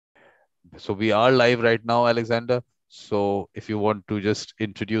So we are live right now, Alexander. So if you want to just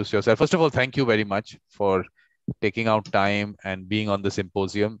introduce yourself, first of all, thank you very much for taking out time and being on the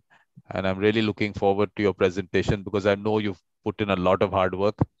symposium. And I'm really looking forward to your presentation because I know you've put in a lot of hard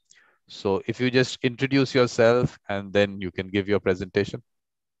work. So if you just introduce yourself and then you can give your presentation.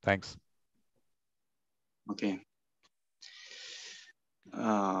 Thanks. Okay.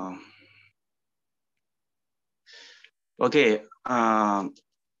 Uh, okay.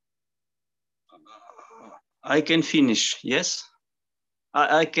 I can finish. Yes.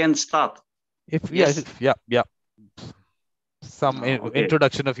 I can start. If yeah, Yes. yeah, some Okay.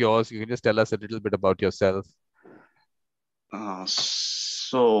 introduction of yours, you can just tell us a little bit about yourself.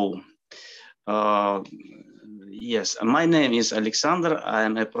 So, yes, my name is Alexander. I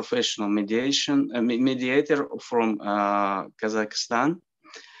am a professional mediator from Kazakhstan.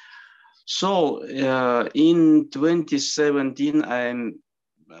 So, in 2017,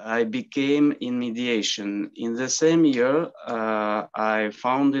 I became in mediation. In the same year, I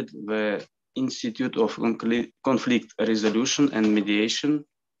founded the Institute of Conflict Resolution and Mediation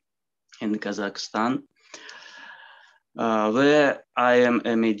in Kazakhstan, where I am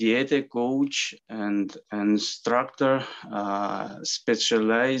a mediator, coach, and instructor,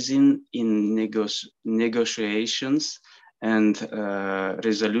 specializing in negotiations and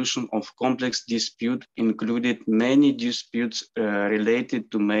resolution of complex dispute, included many disputes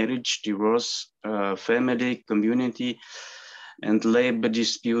related to marriage, divorce, family, community, and labor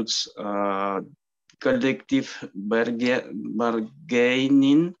disputes, collective bargaining,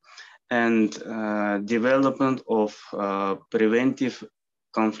 and development of preventive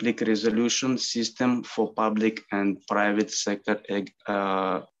conflict resolution system for public and private sector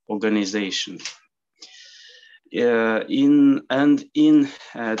organizations. In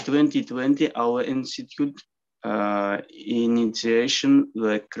 2020, our institute initiation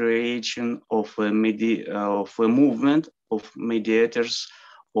the creation of a movement of mediators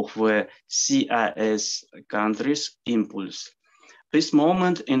of the CIS countries Impulse. This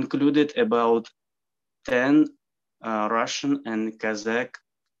movement included about 10 Russian and Kazakh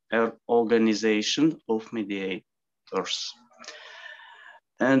organizations of mediators.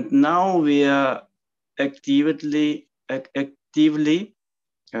 And now we are actively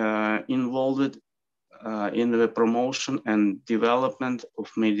involved in the promotion and development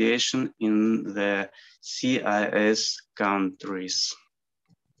of mediation in the CIS countries.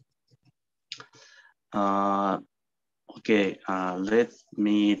 Okay, let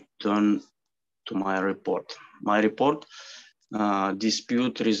me turn to my report. My report,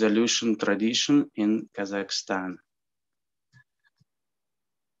 Dispute Resolution Tradition in Kazakhstan.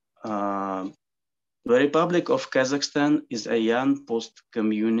 The Republic of Kazakhstan is a young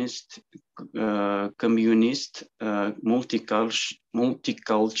post-communist,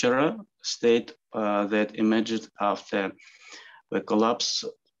 multicultural state that emerged after the collapse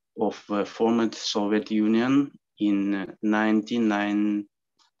of the former Soviet Union in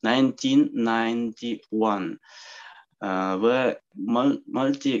 1991. The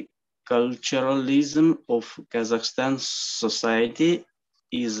multiculturalism of Kazakhstan society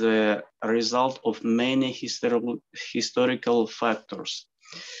is a result of many historical factors.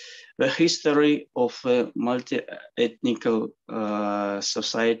 The history of a multi-ethnic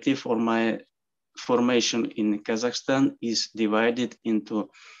society formation in Kazakhstan is divided into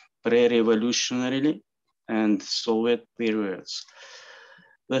pre-revolutionary and Soviet periods.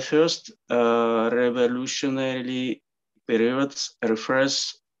 The first revolutionary period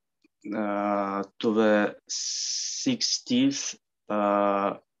refers to the 60th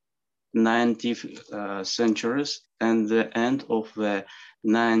 19th centuries and the end of the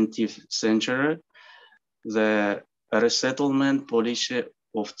 19th century. The resettlement policy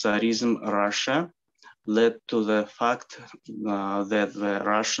of Tsarism Russia led to the fact that the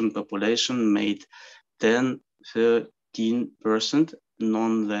Russian population made 10–13%,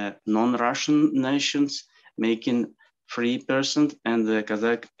 the non-Russian nations making 3%, and the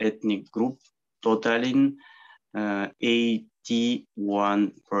Kazakh ethnic group totaling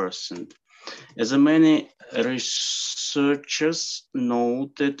 81%. As many researchers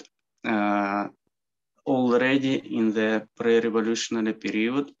noted already in the pre-revolutionary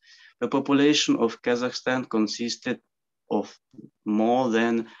period, the population of Kazakhstan consisted of more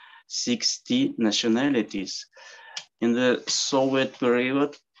than 60 nationalities. In the Soviet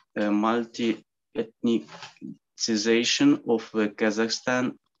period, multi-ethnicization of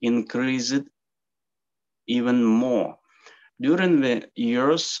Kazakhstan increased even more. During the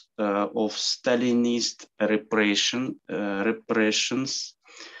years of Stalinist repressions,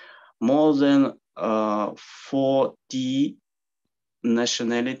 more than 40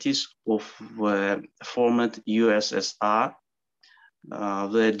 nationalities of the former USSR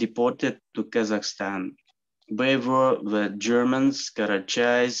were deported to Kazakhstan. They were the Germans,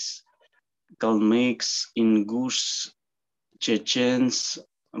 Karachais, Kalmyks, Ingushs, Chechens,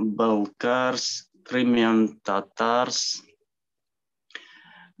 Balkars, Crimean Tatars,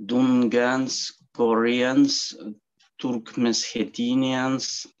 Dungans, Koreans,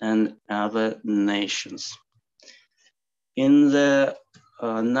 Turkmenians, and other nations. In the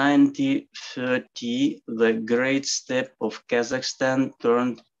 1930, the great steppe of Kazakhstan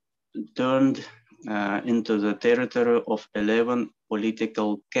turned into the territory of 11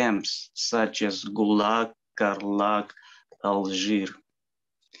 political camps, such as Gulag, Karlak, Algier.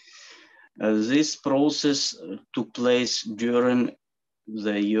 This process took place during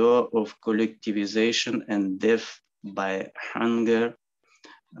the year of collectivization and death by hunger.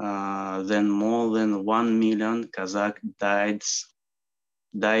 Then more than 1 million Kazakh died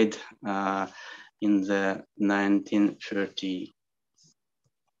in the 1930s.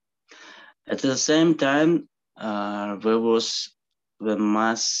 At the same time, there was the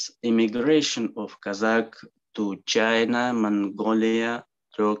mass immigration of Kazakh to China, Mongolia,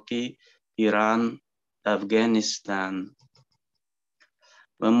 Turkey, Iran, Afghanistan.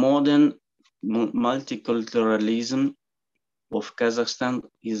 The modern multiculturalism of Kazakhstan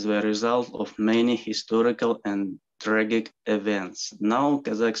is the result of many historical and tragic events. Now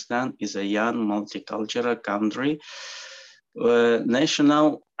Kazakhstan is a young multicultural country, the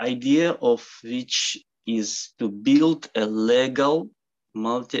national idea of which is to build a legal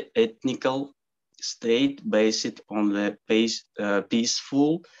multi-ethnical state based on the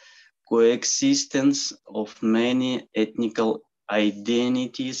peaceful coexistence of many ethnical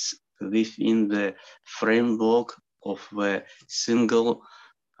identities within the framework of the single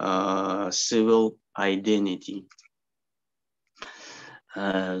civil identity.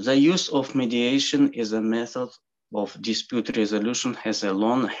 The use of mediation as a method of dispute resolution has a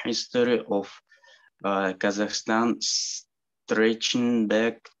long history of Kazakhstan stretching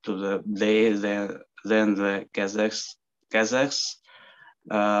back to the day then the Kazakhs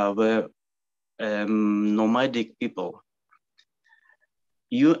were nomadic people.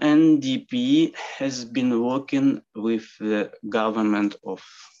 UNDP has been working with the government of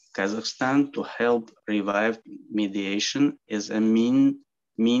Kazakhstan to help revive mediation as a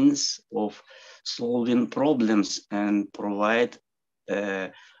means of solving problems and provide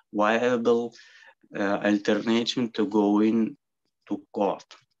a viable alternative to going to court.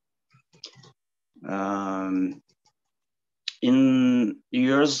 In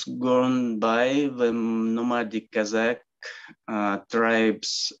years gone by, the nomadic Kazakh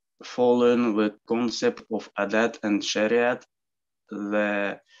tribes following the concept of Adat and Shariat,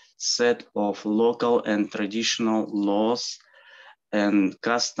 the set of local and traditional laws and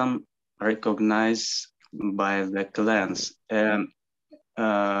custom recognized by the clans.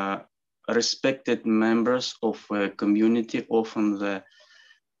 Respected members of a community, often the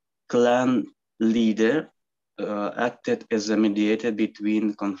clan leader, acted as a mediator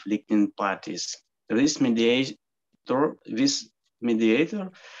between conflicting parties. This mediator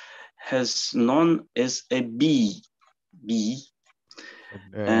has known as a B.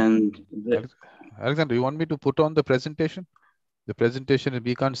 Alexander, you want me to put on the presentation? The presentation,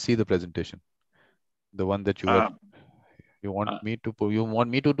 we can't see the presentation. The one that you were, you want me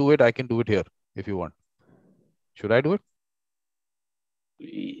to do it? I can do it here if you want. Should I do it?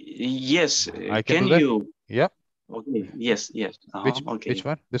 Yes. I can do that. You? Yeah. Okay. Yes. Okay. Which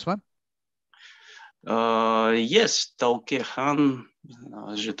one? This one? Yes. Talkehan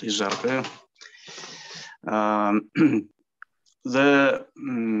житы жарты.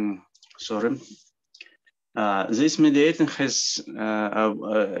 This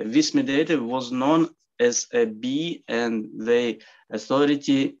mediator was known as a B, and the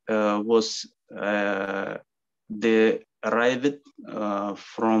authority was derived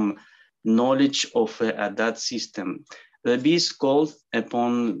from knowledge of that system. The bees called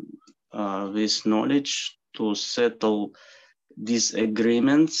upon this knowledge to settle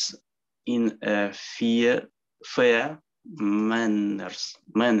disagreements in a fair manner.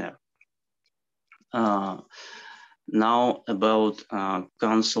 Now about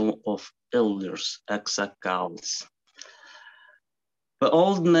Council of Elders, Aksakals. The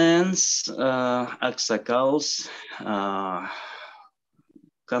old man's Aksakals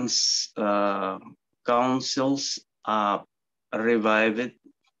councils are revived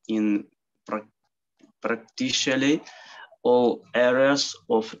in practically all areas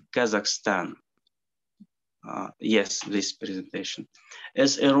of Kazakhstan. Yes, this presentation.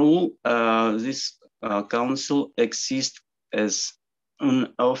 As a rule, this council exists as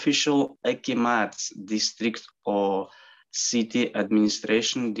unofficial akimats, district or city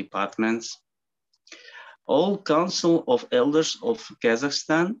administration departments. All Council of Elders of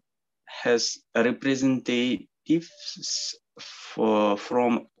Kazakhstan has representatives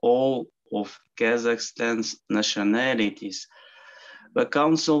from all of Kazakhstan's nationalities. The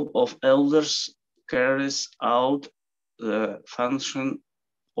Council of Elders carries out the function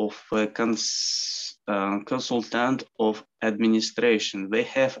of a consultant of administration. They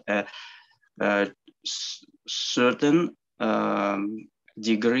have a certain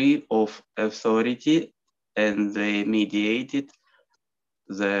degree of authority, and they mediated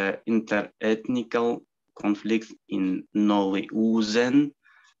the interethnical conflict in Novi Uzen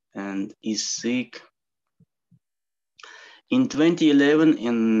and Issyk. In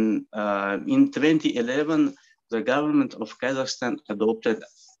 2011, the government of Kazakhstan adopted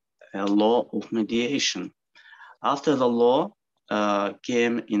a law of mediation. After the law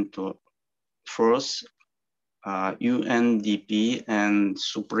came into force, UNDP and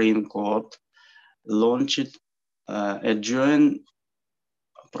Supreme Court launched a joint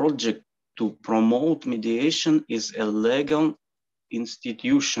project to promote mediation is a legal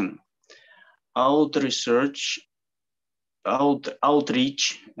institution. Outreach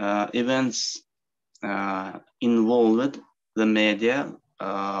events involved the media,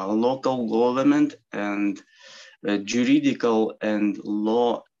 local government, and juridical and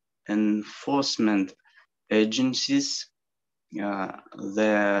law enforcement agencies.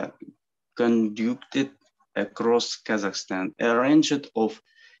 They conducted across Kazakhstan a range of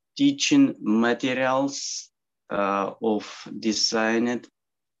teaching materials of designed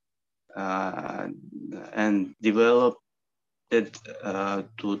and developed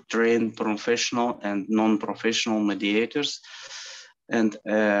to train professional and non-professional mediators, and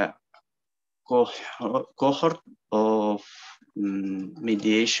a cohort of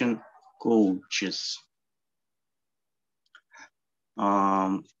mediation coaches.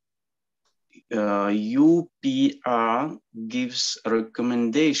 UPR gives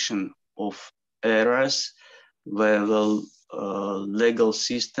recommendation of areas where the legal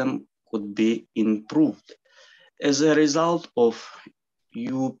system could be improved. As a result of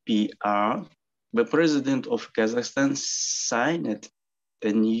UPR, the President of Kazakhstan signed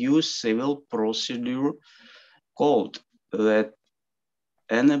a new civil procedure code that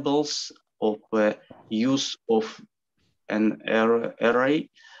enables of the use of an array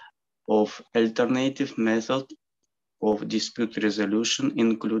of alternative methods of dispute resolution,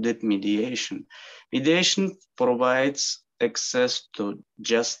 included mediation. Mediation provides access to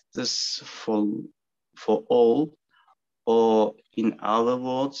justice for all, or in other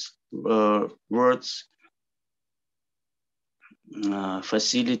words,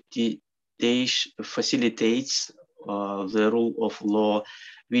 facilitates the rule of law,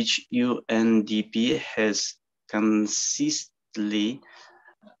 which UNDP has consistently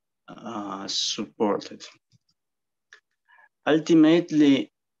supported.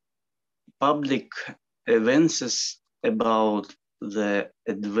 Ultimately, public advances about the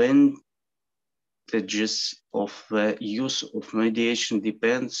advantages of the use of mediation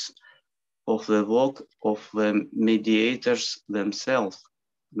depends on the work of the mediators themselves.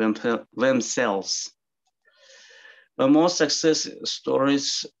 The more success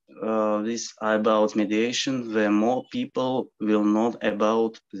stories this are about mediation, the more people will know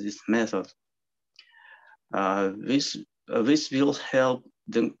about this method. This will help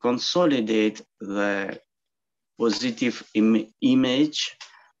them consolidate the positive image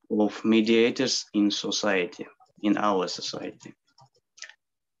of mediators in society, in our society.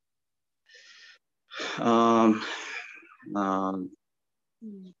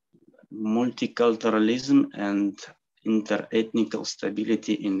 Multiculturalism and interethnical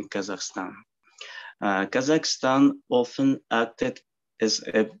stability in Kazakhstan. Kazakhstan often acted as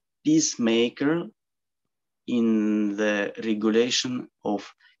a peacemaker in the regulation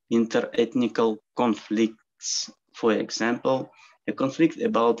of interethnical conflicts. For example, a conflict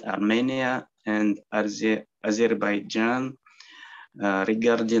about Armenia and Azerbaijan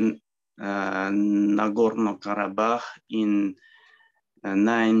regarding Nagorno-Karabakh in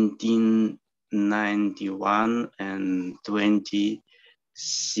 1991 and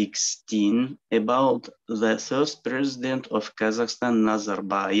 2016, about the first president of Kazakhstan,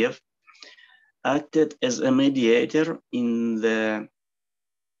 Nazarbayev, acted as a mediator in the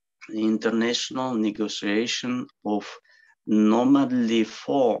international negotiation of nomadly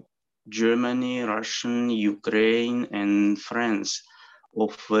for Germany, Russia, Ukraine, and France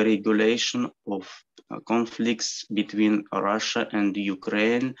of the regulation of conflicts between Russia and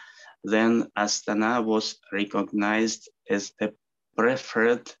Ukraine. Then Astana was recognized as a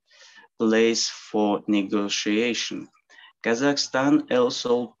preferred place for negotiation. Kazakhstan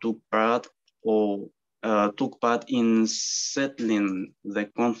also took part in settling the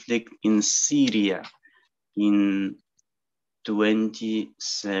conflict in Syria in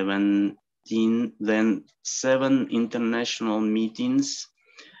 2017. Then 7 international meetings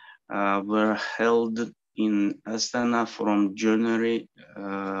were held in Astana from January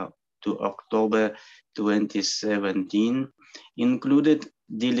to October 2017, included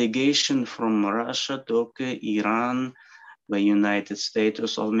delegation from Russia, Turkey, Iran, the United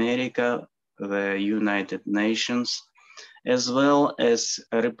States of America, the United Nations, as well as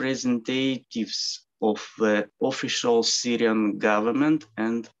representatives of the official Syrian government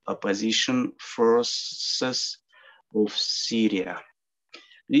and opposition forces of Syria.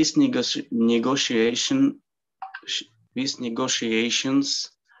 These negotiations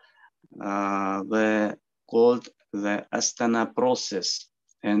were called the Astana process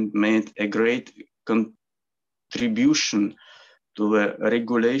and made a great contribution to the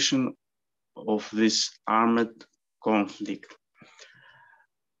regulation of this armed conflict.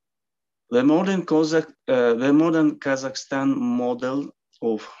 The modern Kazakhstan model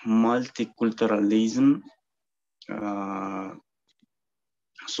of multiculturalism,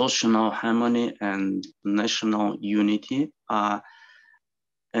 social harmony, and national unity are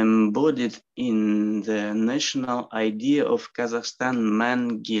embodied in the national idea of Kazakhstan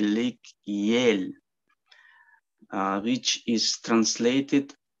Mangilik Yel, which is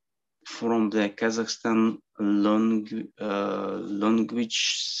translated from the Kazakhstan language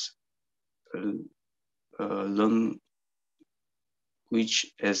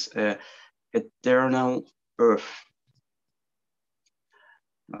as eternal earth.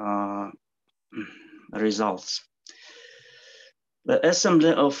 Results. The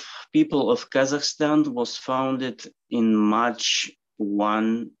Assembly of People of Kazakhstan was founded in March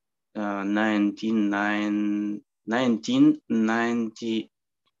 1,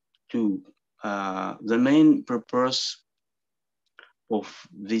 1992. The main purpose of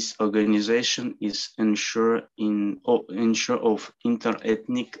this organization is ensure of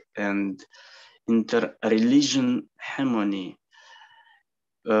inter-ethnic and inter-religion harmony,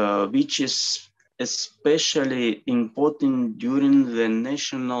 which is especially important during the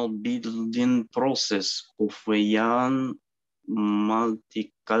national building process of a young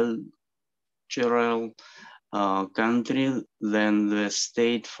multicultural country. Then the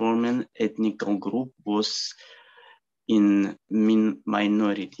state-forming ethnic group was in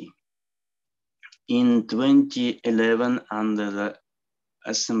minority. In 2011, under the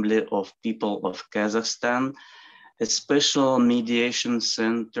Assembly of People of Kazakhstan, a special mediation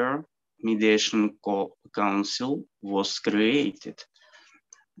center, mediation council, was created.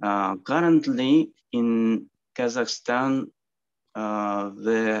 Currently in Kazakhstan,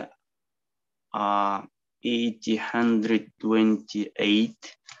 there are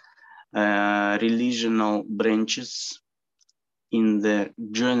 828 regional branches in the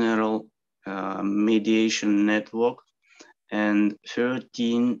general mediation network and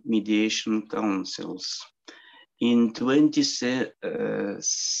 13 mediation councils. In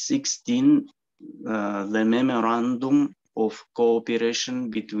 2016, the memorandum of cooperation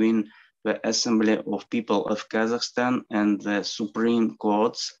between the Assembly of People of Kazakhstan and the Supreme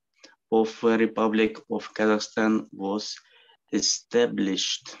Courts of the Republic of Kazakhstan was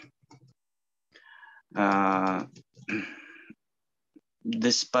established.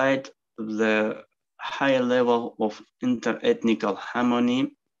 Despite the high level of inter-ethnic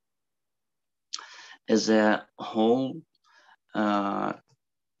harmony as a whole,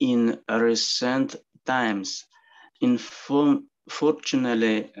 in recent times,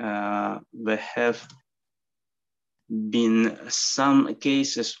 unfortunately, there have been some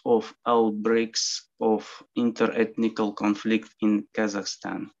cases of outbreaks of inter-ethnic conflict in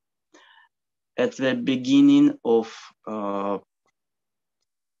Kazakhstan. At the beginning of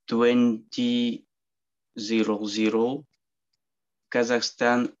 2000,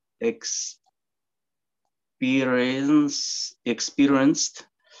 Kazakhstan experienced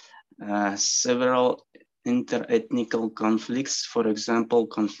several inter-ethnic conflicts. For example,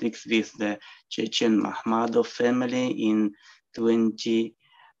 conflict with the Chechen Mahmadov family in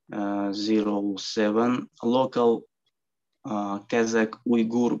 2007, local Kazakh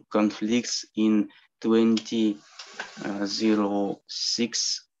Uyghur conflicts in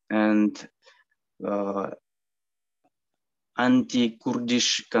 2006, and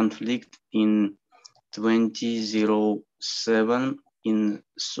anti-Kurdish conflict in 2007 in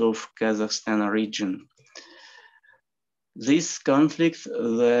South Kazakhstan region. This conflict,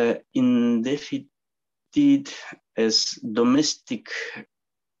 the as domestic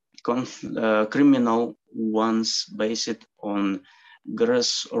criminal ones based on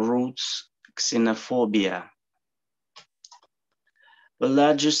grassroots xenophobia. The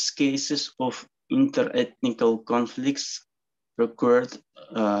largest cases of interethnical conflicts occurred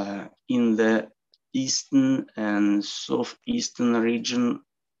in the eastern and southeastern region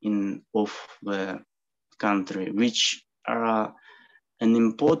of the country, which are an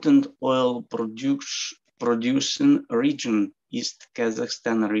important oil producing region, East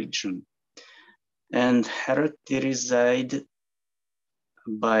Kazakhstan region, and characterized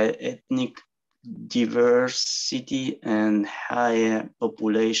by ethnic diversity and higher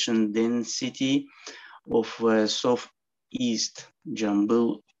population density of southeast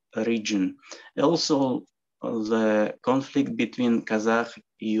Jambul region. Also, the conflict between Kazakh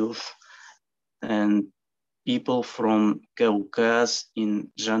youth and people from Caucasus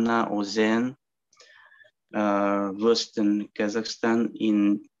in Jana Ozen, Western Kazakhstan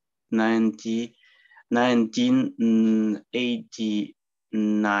in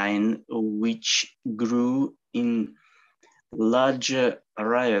 1989, which grew in larger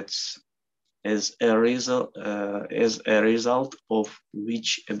riots as a result of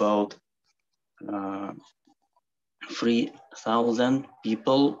which about 3,000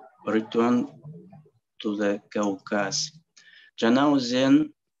 people returned to the Caucasus. Jana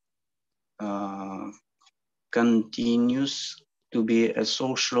Ozen continues to be a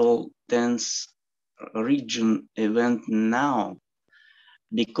social tense region event now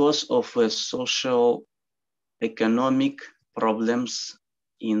because of social economic problems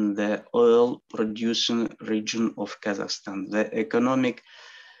in the oil producing region of Kazakhstan. The economic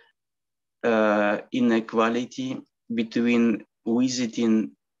inequality between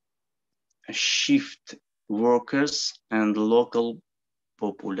visiting shift workers and local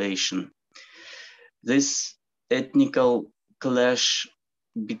population. This ethnical clash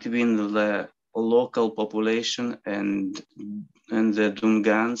between the local population and the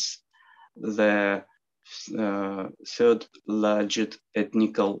Dungans, the third largest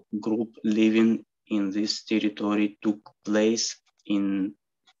ethnical group living in this territory, took place in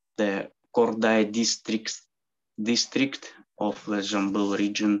the Korday district of the Jambul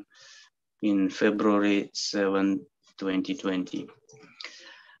region in February 7, 2020.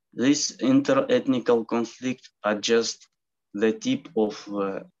 This inter-ethnical conflict are just the tip of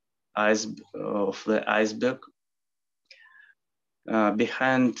the iceberg,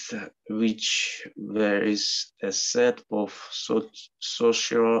 behind which there is a set of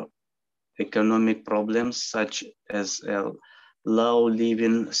socio-economic problems such as low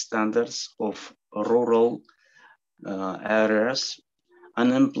living standards of rural areas,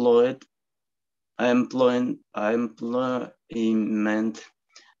 unemployment,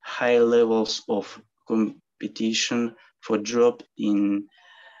 high levels of competition for jobs in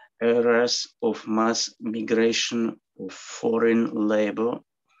areas of mass migration of foreign labor,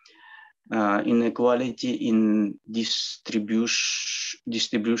 inequality in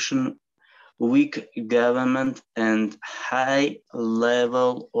distribution, weak government, and high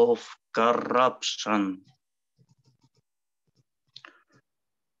level of corruption.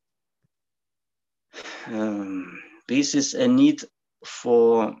 This is a need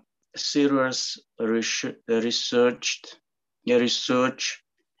for serious research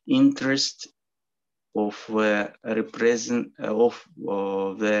interest of the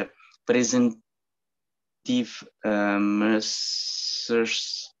representative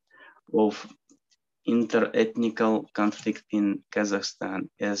measures of inter-ethnical conflict in Kazakhstan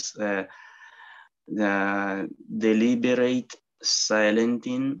as the deliberate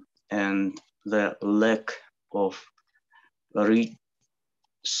silencing and the lack of research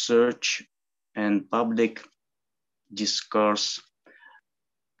and public discourse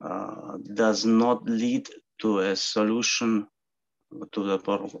does not lead to a solution to the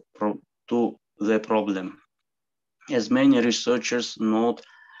problem. As many researchers note,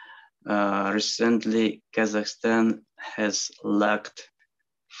 recently Kazakhstan has lacked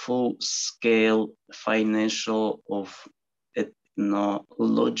full-scale financial of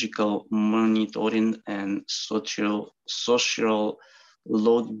ethnological monitoring and sociological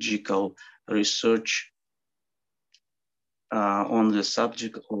research on the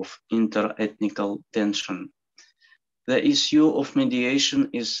subject of inter-ethnical tension. The issue of mediation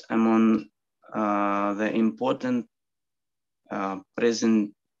is among the important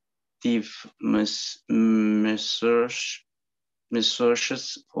preventive measures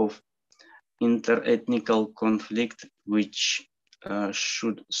of inter-ethnical conflict, which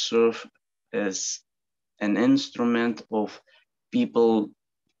should serve as an instrument of people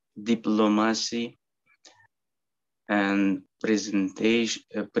diplomacy and prevention.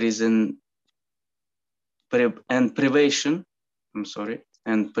 I'm sorry,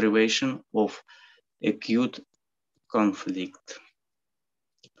 and prevention of acute conflict.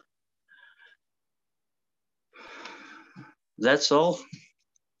 That's all.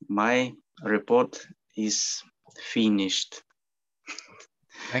 My report is finished.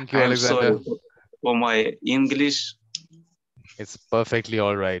 Thank you, I'm sorry Alexander. for my English. It's perfectly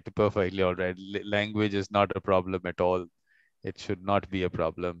all right. Perfectly all right. Language is not a problem at all. It should not be a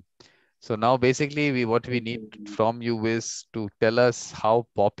problem. So now basically what we need from you is to tell us how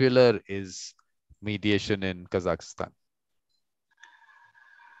popular is mediation in Kazakhstan.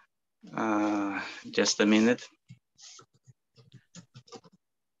 Just a minute.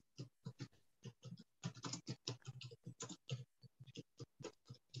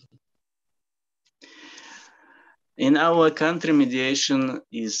 In our country, mediation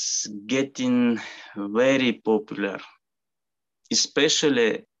is getting very popular,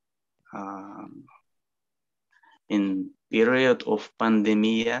 especially in period of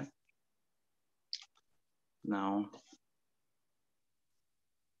pandemic now.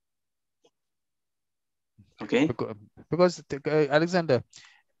 Okay. Because Alexander,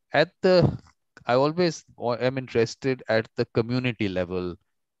 I always am interested at the community level.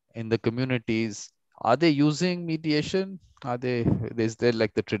 In the communities, are they using mediation? Is there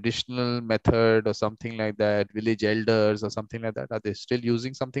like the traditional method or something like that, village elders or something like that? Are they still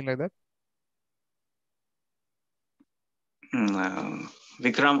using something like that?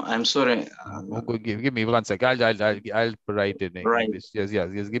 Vikram, I'm sorry. Give me 1 second. I'll write in Right. English. Yes.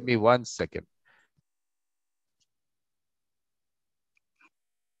 Give me 1 second.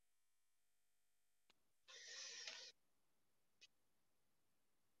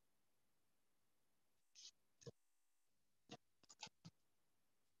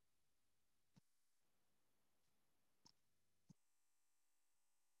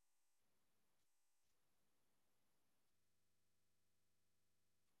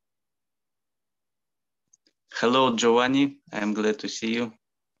 Hello, Giovanni. I'm glad to see you.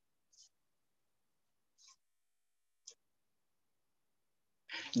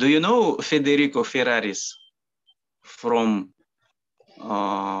 Do you know Federico Ferraris from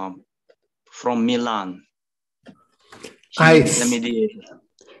Milan? I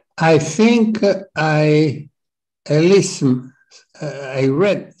think I listened. I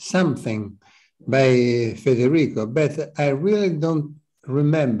read something by Federico, but I really don't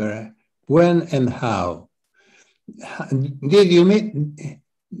remember when and how. Did you meet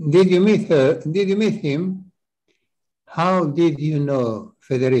her? Did you meet him? How did you know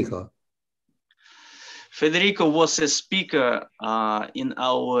Federico? Federico was a speaker in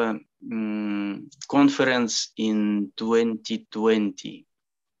our conference in 2020,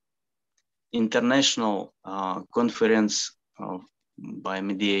 international conference by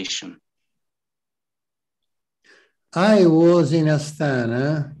mediation. I was in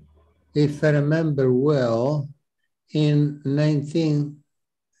Astana, if I remember well, in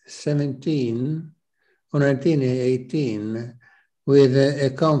 1917 or 1918 with a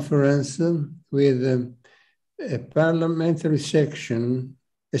conference with a parliamentary section,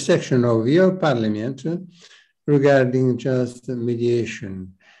 a section of your parliament regarding just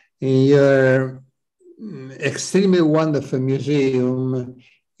mediation. In your extremely wonderful museum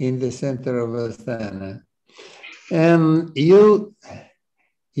in the center of Astana. And you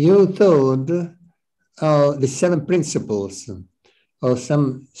told the 7 principles of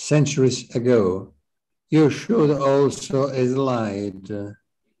some centuries ago. You showed also a slide.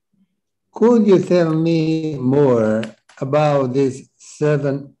 Could you tell me more about these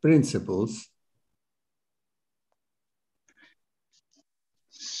 7 principles?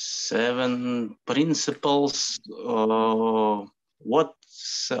 7 principles.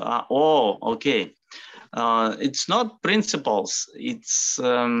 Okay. It's not principles. It's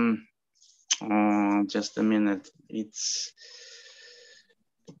just a minute. It's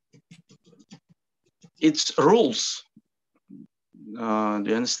rules. Do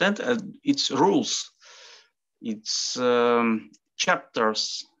you understand? It's rules. It's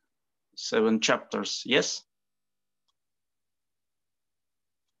chapters. 7 chapters. Yes.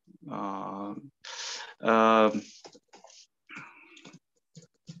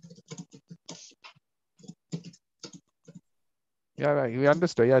 Yeah, we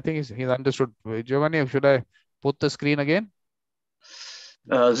understood. Yeah, I think he's understood. Giovanni, should I put the screen again?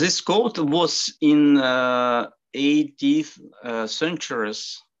 This code was in 18th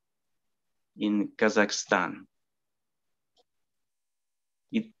centuries in Kazakhstan.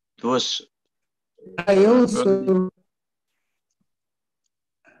 It was. I also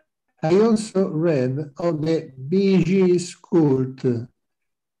I also read of the BIJS court,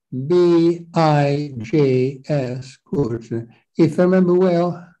 BIJS court. If I remember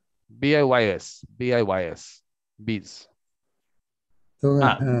well. BIYS, BIYS, bees.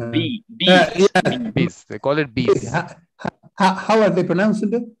 Bees. Yeah. Bees. They call it bees. How are they pronounced?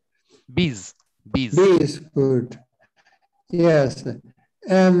 Bees. Bees. Bees court. Yes.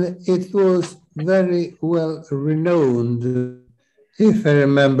 And it was very well renowned, if I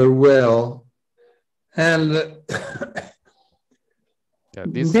remember well. And Yeah,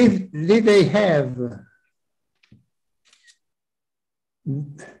 this... did they have,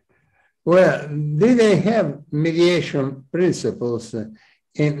 well, did they have mediation principles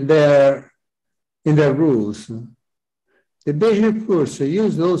in their rules? The basic course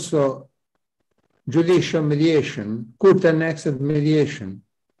used also judicial mediation, court annexed mediation.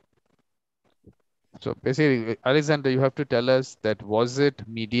 So basically, Alexander, you have to tell us that was it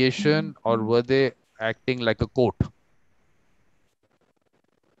mediation or were they acting like a court?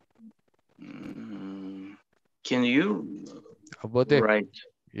 Can you Were they? write?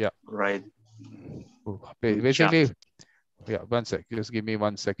 Yeah. Right. Basically, yeah, one sec. Just give me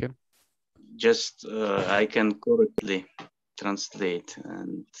 1 second. Just I can correctly translate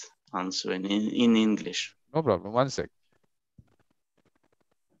and answer in English. No problem. 1 sec.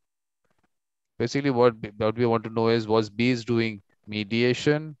 Basically, what we want to know is, was bees doing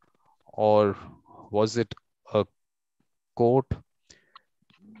mediation or was it a court?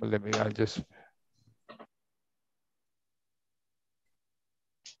 Well, I'll just...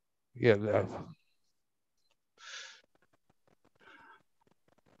 Yeah.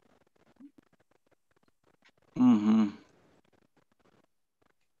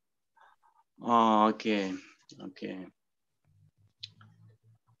 Oh, okay. Okay.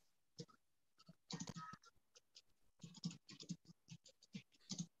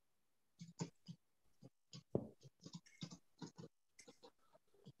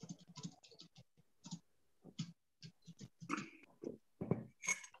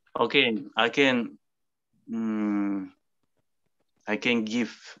 Okay, I can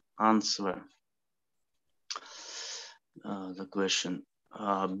give answer the question.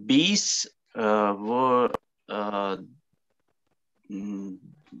 Bees were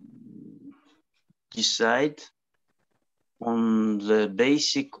decide on the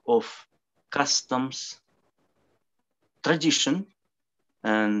basic of customs, tradition,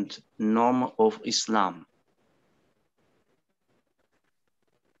 and norm of Islam.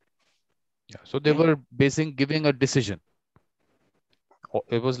 Yeah. So they were giving a decision.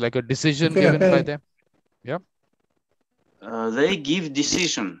 It was like a decision given by them. Yeah. They give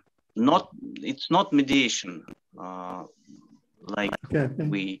decision. It's not mediation. Like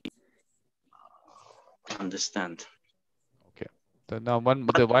we understand. Okay. So now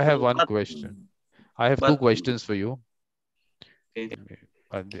I have one question. I have two questions for you. Okay.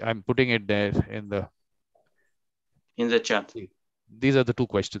 I'm putting it there in the chat. These are the two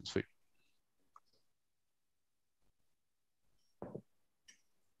questions for you.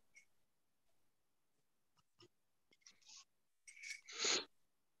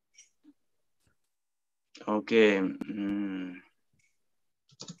 Okay. I'm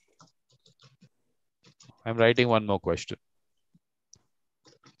writing one more question.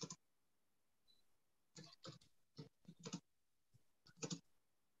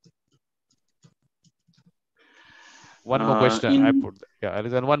 One more question I put. Yeah,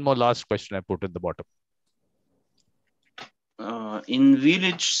 and one more last question I put at the bottom. In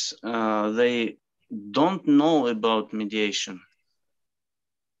villages, they don't know about mediation.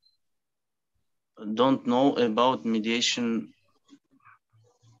 Don't know about mediation,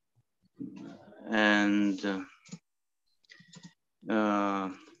 and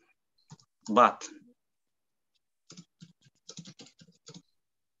but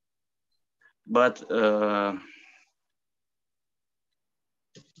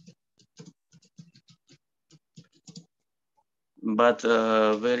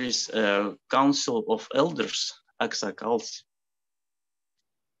there is a council of elders, aksakals.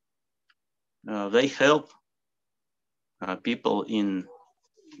 They help people in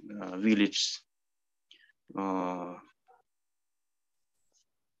villages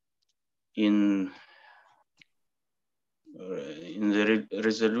in the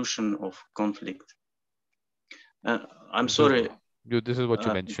resolution of conflict. I'm sorry. This is what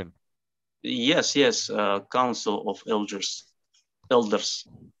you mentioned. Yes, council of elders.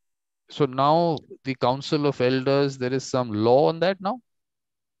 So now the council of elders, there is some law on that now?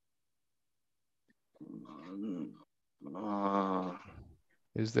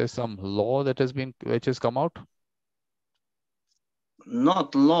 Is there some law that which has come out?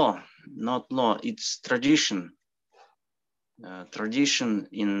 Not law. not law, it's tradition. Tradition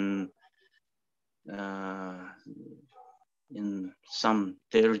in some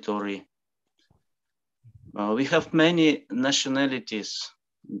territory. We have many nationalities,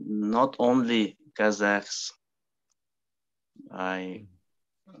 not only Kazakhs. I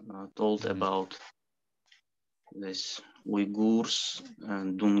told about this Uyghurs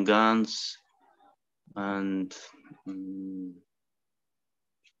and Dungans and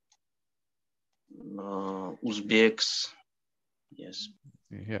Uzbeks. Yes.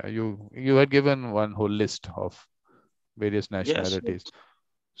 Yeah, you had given one whole list of various nationalities. Yes.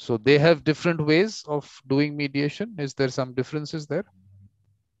 So they have different ways of doing mediation. Is there some differences there?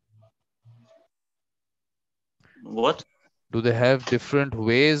 What? Do they have different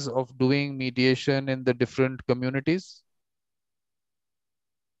ways of doing mediation in the different communities?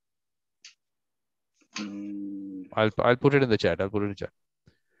 I'll put it in the chat. I'll put it in the chat.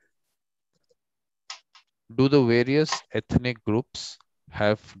 Do the various ethnic groups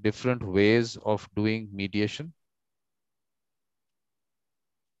have different ways of doing mediation?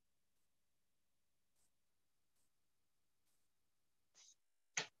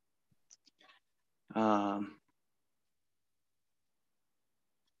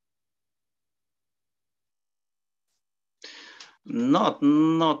 Not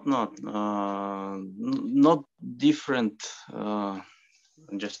different.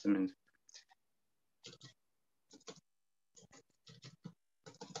 Just a minute.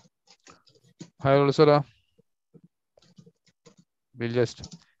 Hi, Ursula. We'll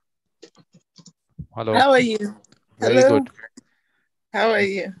just. Hello. How are you? Very Hello. good. How are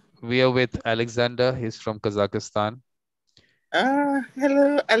you? We are with Alexander. He's from Kazakhstan.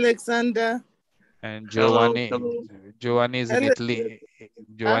 Hello, Alexander. And Giovanni. Hello. Giovanni is in Italy.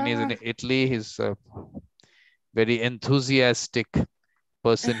 Giovanni is in Italy. He's a very enthusiastic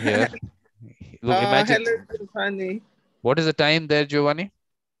person here. Look, imagine. Hello, Giovanni. What is the time there, Giovanni?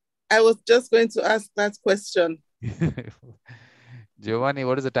 I was just going to ask that question. Giovanni,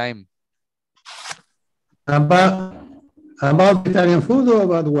 what is the time? About Italian food or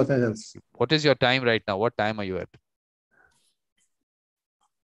about what else? What is your time right now? What time are you at?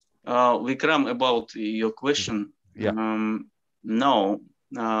 Vikram, about your question. Yeah. No,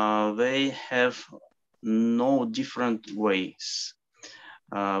 they have no different ways.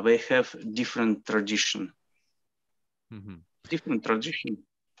 They have different tradition. Different tradition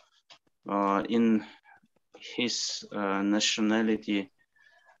in his nationality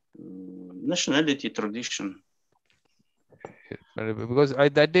tradition. Because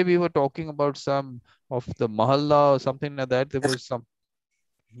that day we were talking about some of the mahalla or something like that. There was some,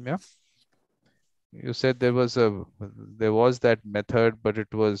 yeah. You said there was that method, but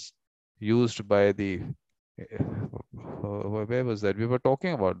it was used by the. Where was that? We were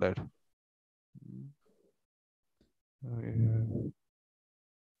talking about that.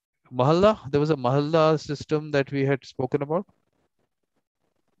 Mahalla. There was a mahalla system that we had spoken about.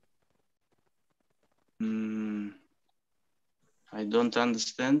 I don't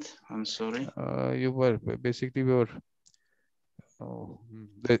understand. I'm sorry. You were basically we were. In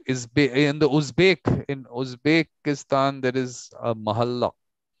Uzbekistan there is a mahalla.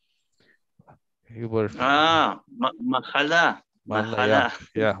 You were mahala.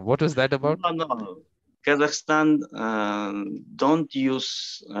 Yeah. What was that about? No. Kazakhstan don't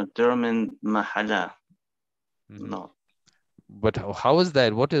use term in mahala. No. But how is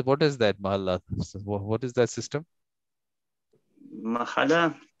that? What is that mahalla? What is that system?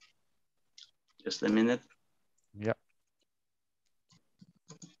 Mahala. Just a minute. Yeah.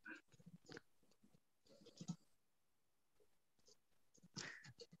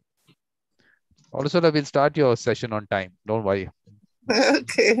 Also, we'll start your session on time. Don't worry.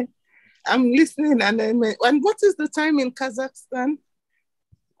 Okay. I'm listening. And what is the time in Kazakhstan?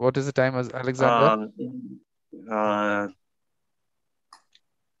 What is the time, as Alexander?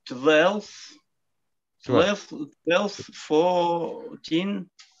 12:14.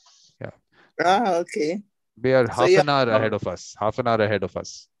 Yeah. Okay. They are half an hour ahead of us. Half an hour ahead of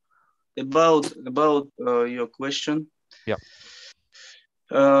us. About your question. Yeah.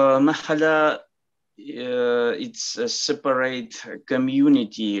 Mahala, it's a separate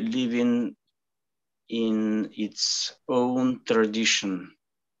community living in its own tradition.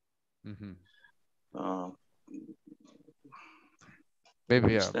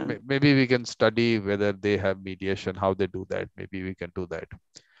 Maybe, yeah. Maybe we can study whether they have mediation, how they do that. Maybe we can do that.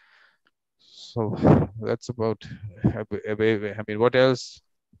 So that's about. I mean, what else?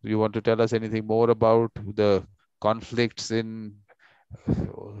 Do you want to tell us anything more about the conflicts in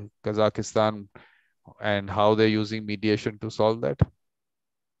Kazakhstan and how they're using mediation to solve that?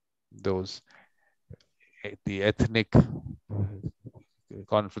 those the ethnic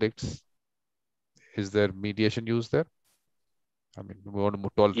conflicts? Is there mediation used there? I mean, we want to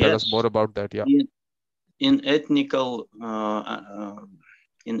tell us Yes, more about that. Yeah. in ethnical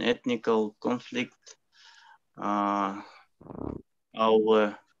conflict, our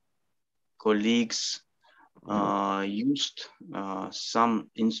colleagues used some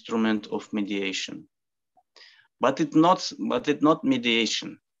instrument of mediation, but it not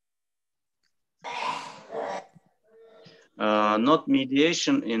mediation. Not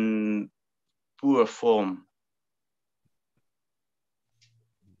mediation in poor form.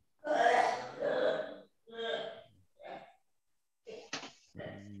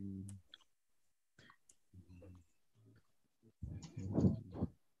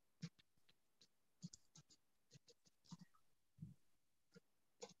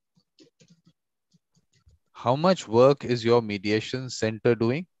 How much work is your mediation center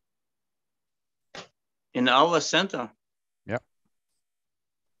doing? In our center? Yeah.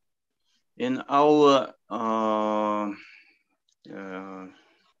 In our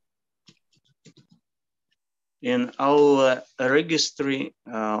registry,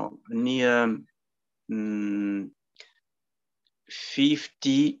 near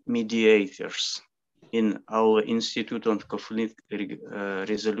 50 mediators in our Institute on Conflict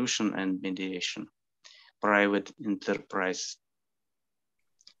Resolution and Mediation, private enterprise.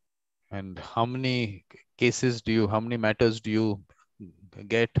 And how many cases do you, how many matters do you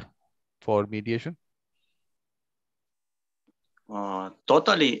get for mediation?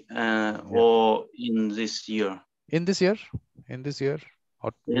 Totally, or in this year? In this year? In this year?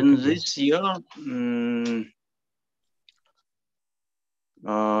 Or in this year,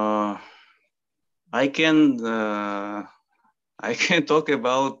 I can talk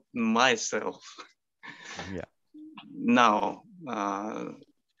about myself. Yeah. Now,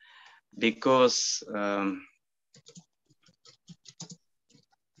 because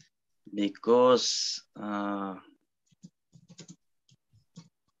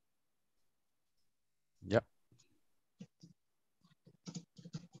yeah.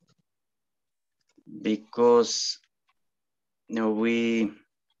 Because we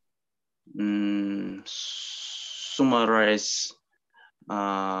summarize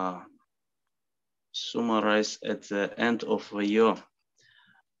at the end of the year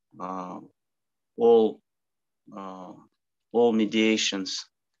all mediations.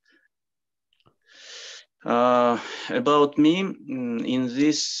 About me, in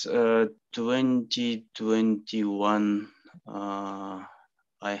this 2021,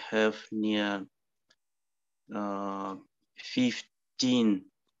 I have near 15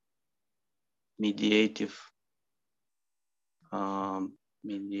 mediative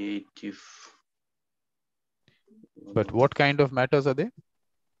But what kind of matters are they?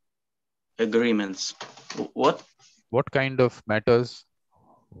 Agreements. What? What kind of matters?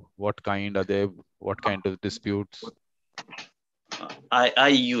 What kind are they? What kind of disputes? I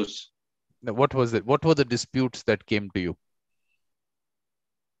use. What was it? What were the disputes that came to you?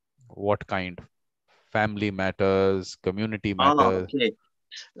 What kind? Family matters, community matters? Okay.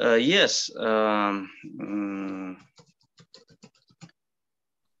 Yes.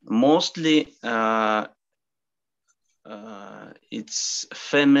 Mostly it's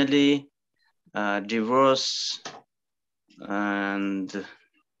family, divorce, and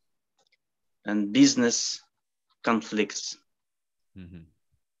business conflicts. Mm-hmm.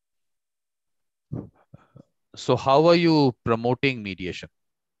 So how are you promoting mediation?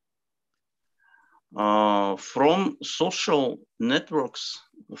 From social networks,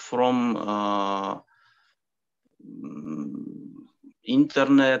 from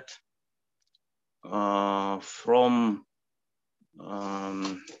internet, from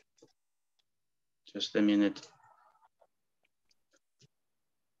just a minute.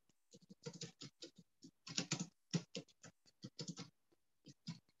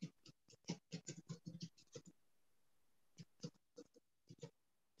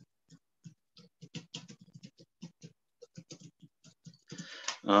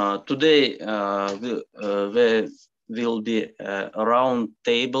 Today there will be a round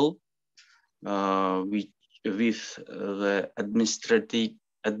table with the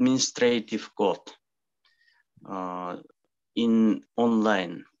administrative court in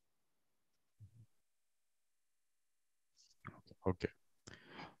online. Okay.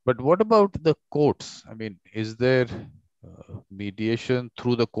 But what about the courts? I mean, is there mediation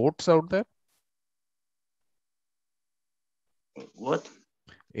through the courts out there? What?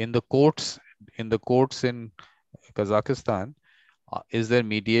 In the courts in Kazakhstan, is there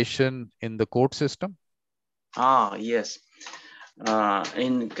mediation in the court system? Yes.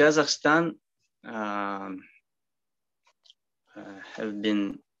 In Kazakhstan, have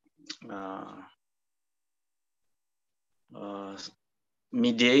been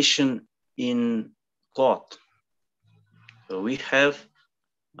mediation in court. So we have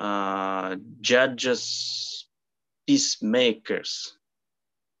judges, peacemakers.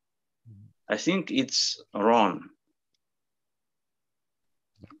 I think it's wrong.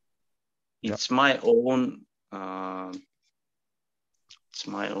 It's my own. It's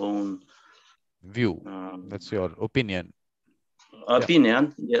my own view. That's your opinion.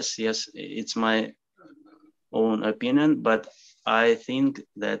 Opinion, yes, it's my own opinion, but I think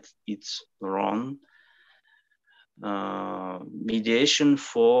that it's wrong. Mediation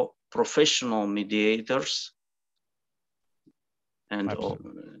for professional mediators and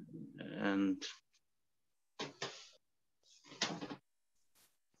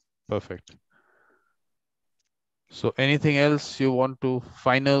perfect. So anything else you want to,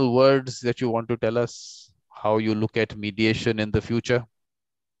 final words that you want to tell us, how you look at mediation in the future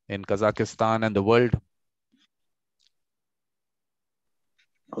in Kazakhstan and the world?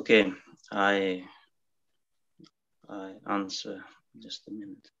 Okay, I answer, just a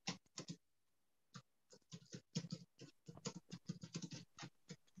minute.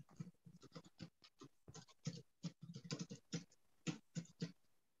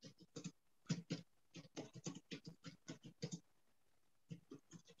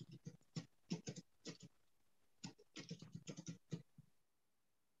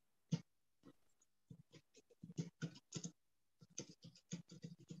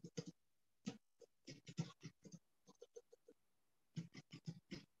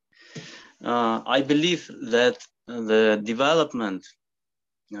 I believe that the development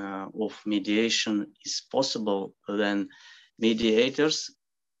of mediation is possible when mediators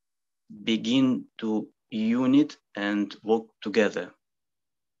begin to unite and work together.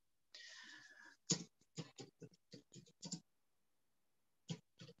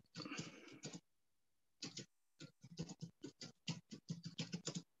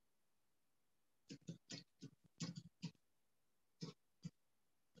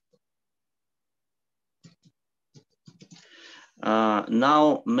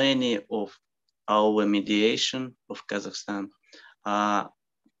 Now, many of our mediation of Kazakhstan are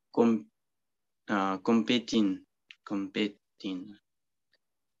competing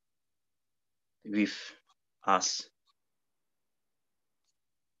with us.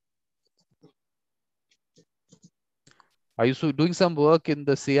 Are you doing some work in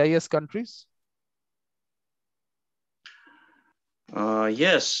the CIS countries?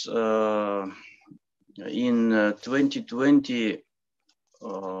 Yes, in 2020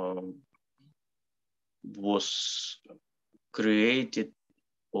 was created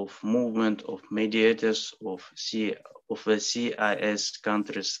of movement of mediators of the CIS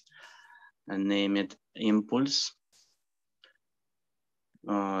countries and name it Impulse.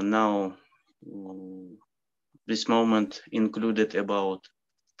 Now, this moment included about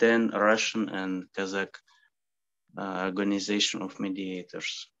 10 Russian and Kazakh organization of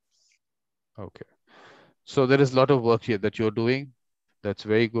mediators. Okay. So there is a lot of work here that you're doing. That's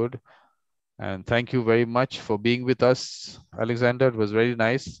very good. And thank you very much for being with us, Alexander. It was very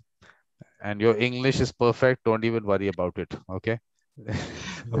nice. And your English is perfect. Don't even worry about it. Okay.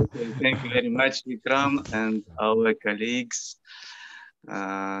 Okay, thank you very much, Vikram, and our colleagues.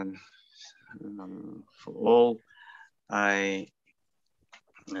 For all,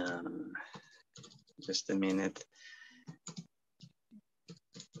 just a minute.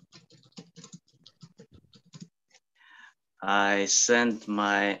 I sent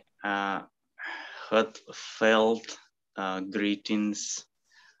my heartfelt greetings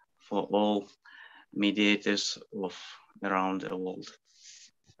for all mediators of around the world.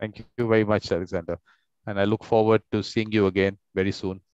 Thank you very much, Alexander. And I look forward to seeing you again very soon.